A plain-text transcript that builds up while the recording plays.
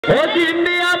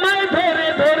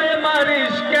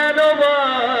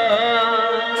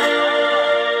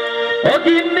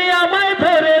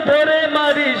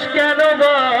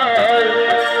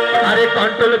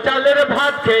Control चालेर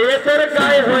भात खेये तोर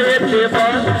गाय होयेछे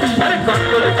बल अरे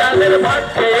कंट्रोल चालेर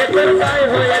भात खेये तोर गाय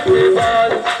होयेछे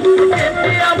बल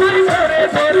किन्नी आमाय धरे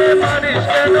धरे मारिस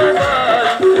केन बल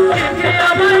किन्नी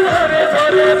आमाय धरे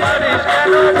धरे मारिस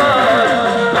केन बल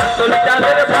कंट्रोल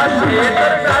चालेर भात खेये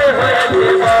तोर गाय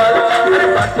होयेछे बल अरे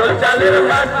कंट्रोल चालेर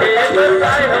भात खेये तोर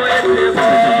गाय होयेछे बल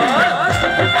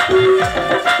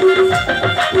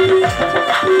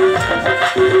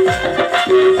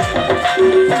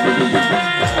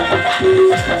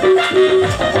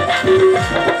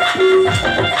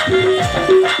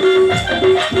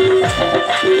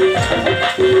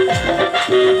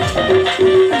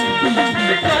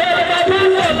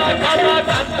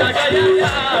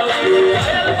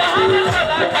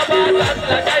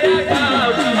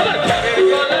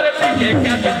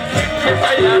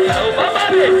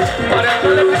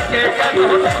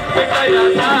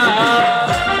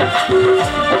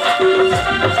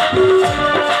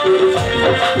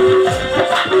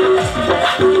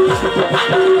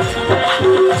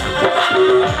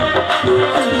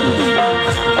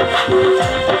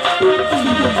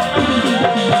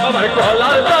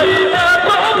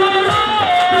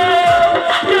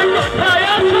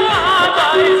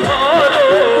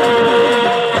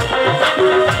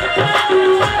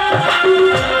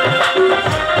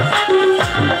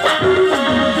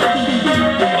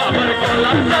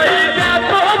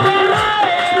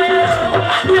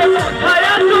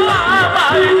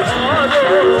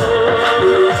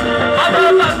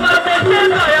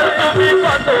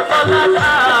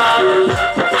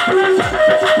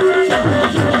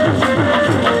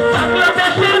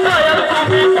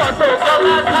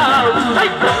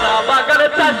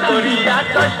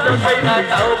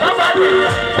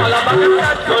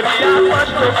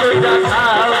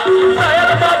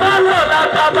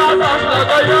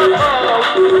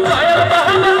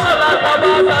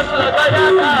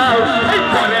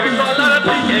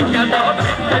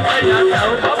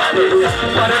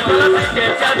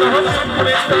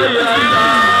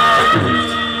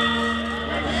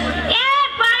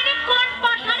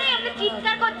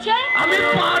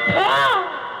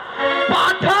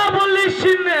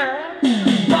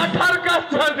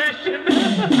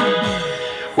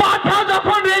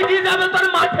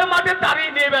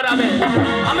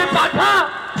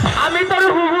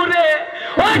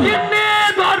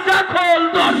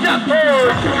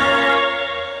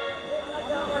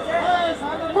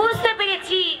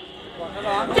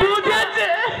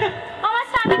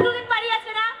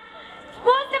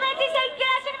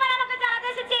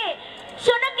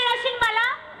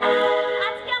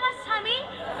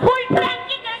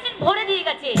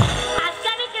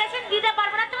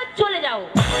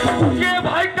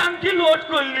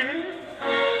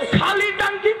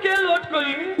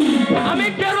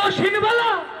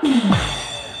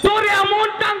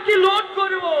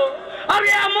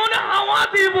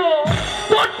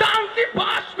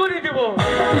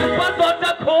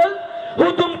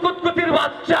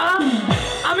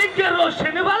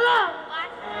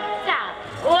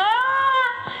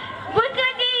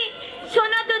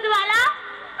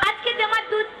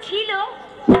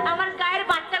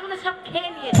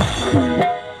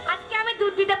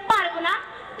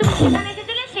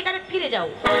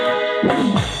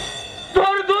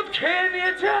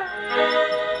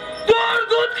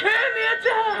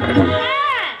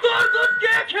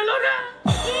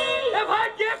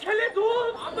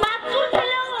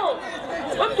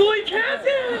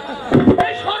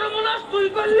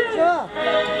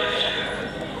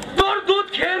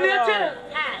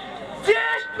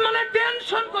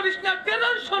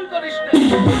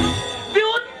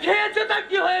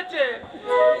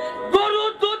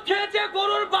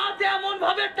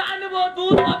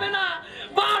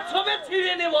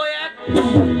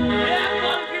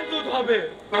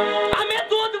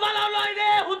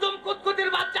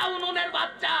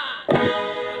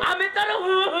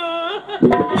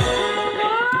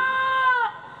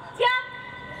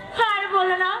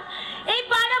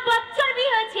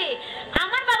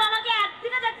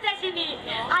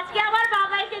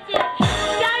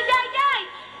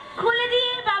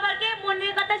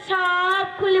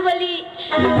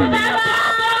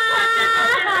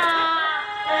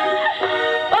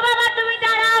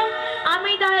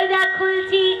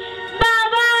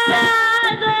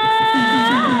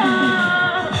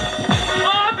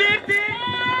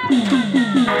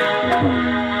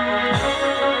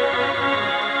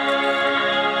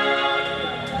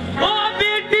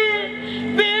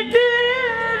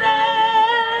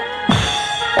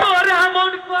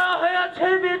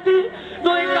কাঁদছে বেটি,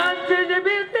 তুই কাঁদছিস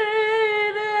বেটি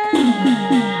রে।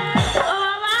 ও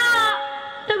বাবা,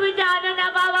 তুমি জানো না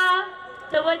বাবা,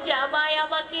 তোমার জামাই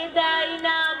আমাকে দেয়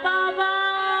না বাবা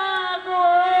গো।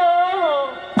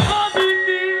 ও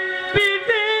বেটি,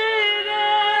 বেটি রে,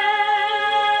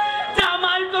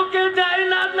 জামাই তোকে দেয়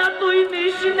না, না তুই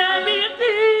নিস না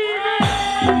বেটি রে।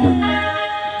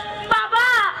 বাবা,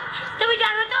 তুমি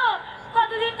জানো তো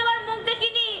কতদিন তোমার মুখ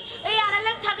দেখিনি, এই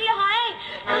আড়ালে থাকলে হয়?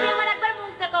 তুমি আমার একবার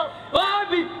মুখ দেখো।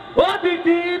 ও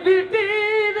বেটি, বেটি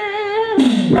রে,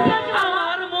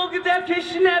 আমার মুখ দেখিস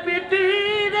না বেটি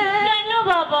রে। কেন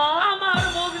বাবা? আমার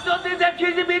মুখ যদি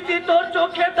দেখিস বেটি, তোর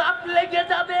চোখে দাগ লেগে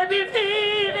যাবে বেটি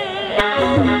রে।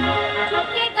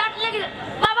 চোখে দাগ লেগে যাবে?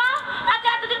 বাবা, আজ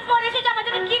এতদিন পরে এসে আমার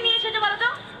জন্য কি নিয়ে এসেছো বলো তো?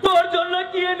 তোর জন্য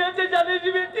কি এনেছে জানিস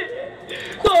বেটি?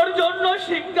 তোর জন্য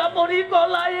সিঙ্গাপুরি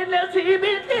কলা এনেছি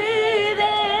বেটি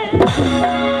রে।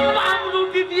 পান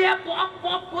রুটি দিয়ে পক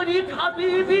পক করে খাবি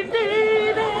বেটি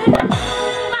রে।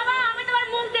 বাবা, আমি তোমার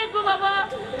মুখ দেখবো বাবা।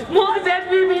 মুখ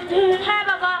দেখবি বেটি? হ্যাঁ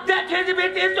বাবা। দেখিস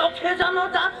বেটি, চোখে যেন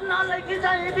দাগ না লেগে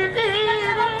যায় বেটি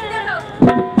রে।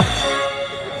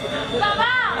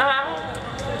 বাবা,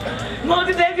 মুখ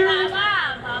দেখবি? বাবা,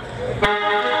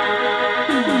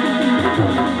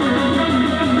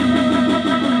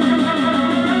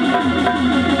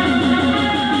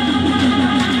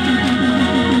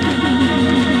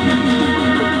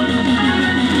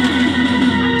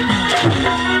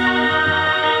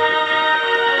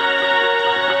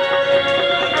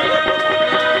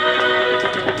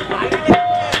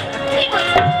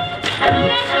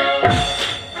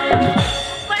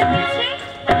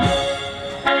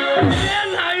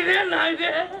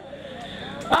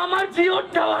 আমার জিও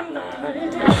টাওয়ার নাই।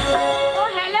 ও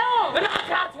হ্যালো।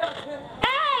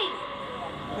 এই,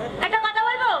 একটা কথা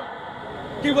বলবো।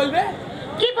 কি বলবে?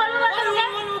 কি বলবো বলো?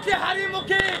 মুখে হাড়ি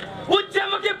মুখে, উচ্চে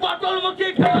মুখে, পটল মুখে,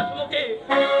 গ্লাস মুখে,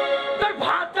 তোর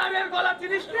ভাতারের গলা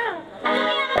চিনিস না?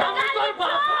 আমি তোর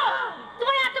বাবা।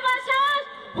 তোমার এত বড় সাহস!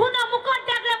 হুনা মুখ,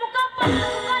 টাকলা মুখ, পাতলা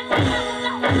মুখ, চাকলা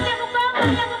মুখ, উল্টে মুখ,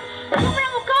 কুমড়া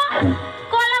মুখ,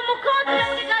 কলা মুখ, তুমি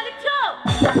আমাকে গাল দিচ্ছ?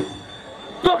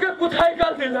 তোকে কোথায়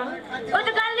গাল দিলাম? ওই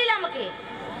তো গাল দিলে আমাকে।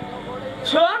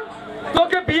 শোন,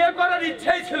 তোকে বিয়ে করার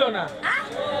ইচ্ছাই ছিল না।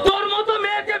 তোর মতো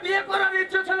মেয়েকে বিয়ে করার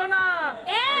ইচ্ছে ছিল না।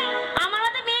 এই, আমার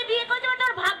মতো মেয়ে বিয়ে করতে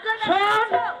তোর ভাগ্য না। শোন,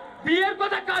 বিয়ের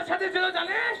কথা কার সাথে ছিল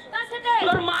জানিস? কার সাথে?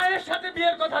 তোর মায়ের সাথে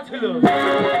বিয়ের কথা ছিল।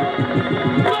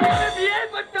 তোকে বিয়ে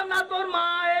করতাম না, তোর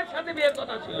মায়ের সাথে বিয়ের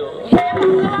কথা ছিল।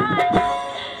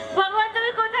 ভগবান, তুমি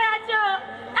কোথায় আছো?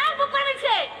 এই মুখ করে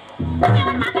মিছে, তুমি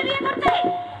আমার মাকে বিয়ে করতে?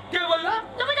 কে বললো?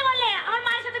 তুমি তো বললে আমার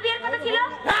মায়ের সাথে বিয়ের কথা ছিল।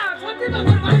 হ্যাঁ, সত্যি তো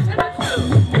তোর মায়ের সাথে ছিল।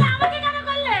 তাহলে আমাকে কেন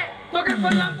করলে? তোকে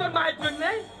বললাম তোর মায়ের জন্য।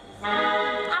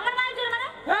 আমার মায়ের জন্য মানে?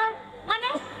 হ্যাঁ, মানে?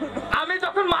 আমি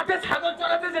যখন মাঠে ছাগল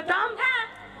চড়াতে যেতাম, হ্যাঁ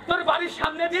তোর বাড়ির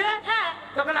সামনে দিয়ে, হ্যাঁ।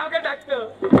 তখন আমাকে ডাকতো,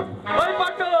 ওই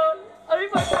পটল, ওই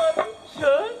পটল।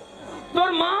 শোন, তোর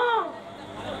মা,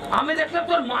 আমি দেখলাম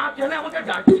তোর মা কেন আমাকে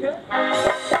ডাকছে,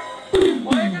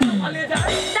 ওই কেন পালিয়ে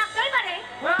যায়। ডাকতেই পারে,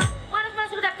 হ্যাঁ, মানুষ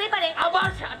মানুষকে ডাকতেই পারে। আবার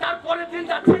তারপরের দিন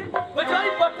যাচ্ছে, বলছে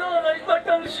ওই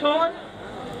পটল শোন।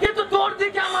 কিন্তু তোর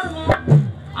দিকে আমার মন,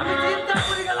 আমি চিন্তা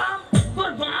করে গেলাম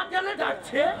তোর মা কেন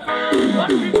ডাকছে, তোর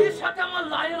দিদির সাথে আমার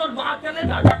লাইন, ওর মা কেন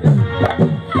ডাকছে।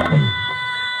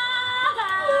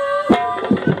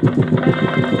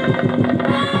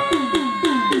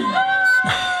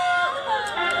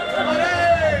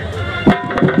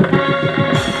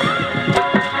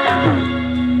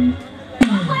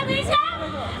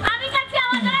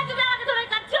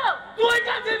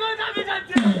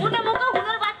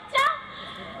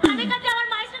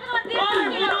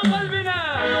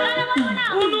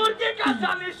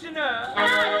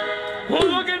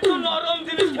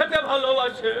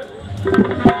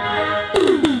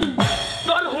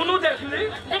 তোর হুনু দেখলি,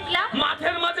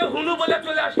 মাঠের মাঝে হুনু বলে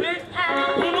চলে আসলি,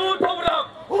 হুনু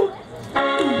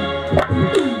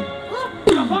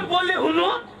যখন বললি হুনু,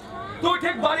 তুই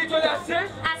ঠিক বাড়ি চলে আসছে,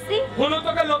 হুনু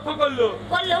তোকে লক্ষ্য করলো,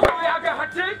 তুই আগে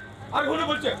হাঁটছিস আর হুনু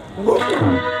বলছে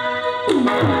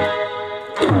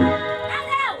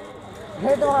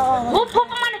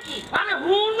আরে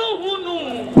হুনু হুনু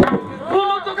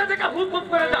হুনু তোকে দেখে হুপ হুপ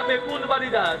করে যাবে। কোন বাড়ি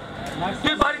যাস?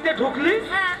 তুই বাড়িতে ঢুকলি,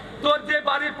 তোর যে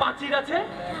বাড়ির পাঁচির আছে,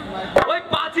 ওই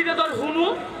পাঁচিরে তোর হুনু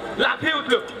লাফিয়ে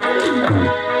উঠলো,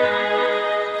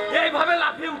 এইভাবে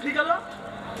লাফিয়ে উঠে গেল।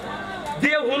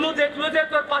 দিয়ে হুনু দেখলো যে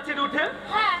তোর পাঁচির উঠে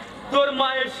তোর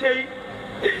মায়ের সেই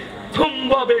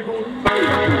থুম্বা বেগুন।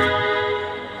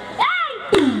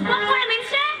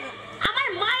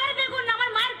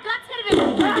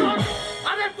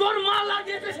 আরে তোর মা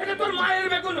লাগিয়েছে, সেটা তোর মায়ের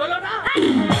বেগুন হলো না?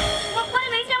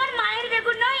 আমার মায়ের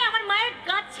বেগুন নয়, আমার মায়ের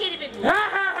গাছের বেগুন। হ্যাঁ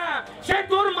হ্যাঁ হ্যাঁ, সেই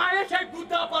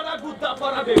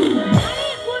খাবে। আরে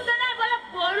কুলতলার বলো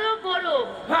বড় বড়।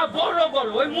 হ্যাঁ বড় বড়,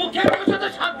 ওই মুখের সাথে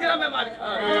 7 গ্রামে মার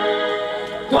খায়।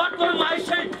 তোর মায়ের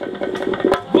সেই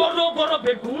বড় বড়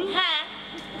বেগুন। হ্যাঁ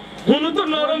হুনু তো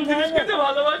নরম জিনিস খেতে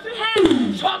ভালোবাসে। হ্যাঁ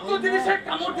শক্ত জিনিসের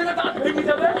কামড় দিলে দাঁত ভেঙে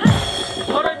যাবে।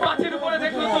 ধর ওই পাঁচির উপরে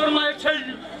দেখলো তোর মায়ের সেই,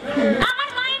 আমার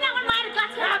মায়ের না, আমার মায়ের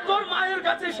কাছে। হ্যাঁ তোর মায়ের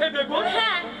কাছে সেই বেগুন।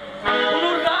 হ্যাঁ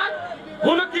হুনুর রাগ,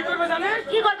 হুনু কি করবে জানিস?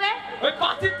 কি করবে? ওই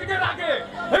পাঁচির থেকে রাগে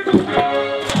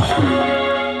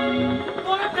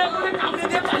তোরে বেগুনে কামড়ে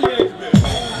দিয়ে পালিয়ে আসবে।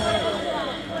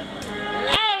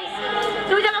 এই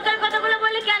তুমি যে আমাকে কথাগুলো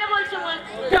বললে কেন বলছো মা?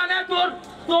 কেন তোর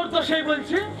তোর তো সেই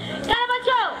বলছি। কেন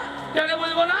বলছো? কেন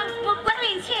বলবো না? মুখ করে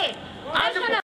মিনছে।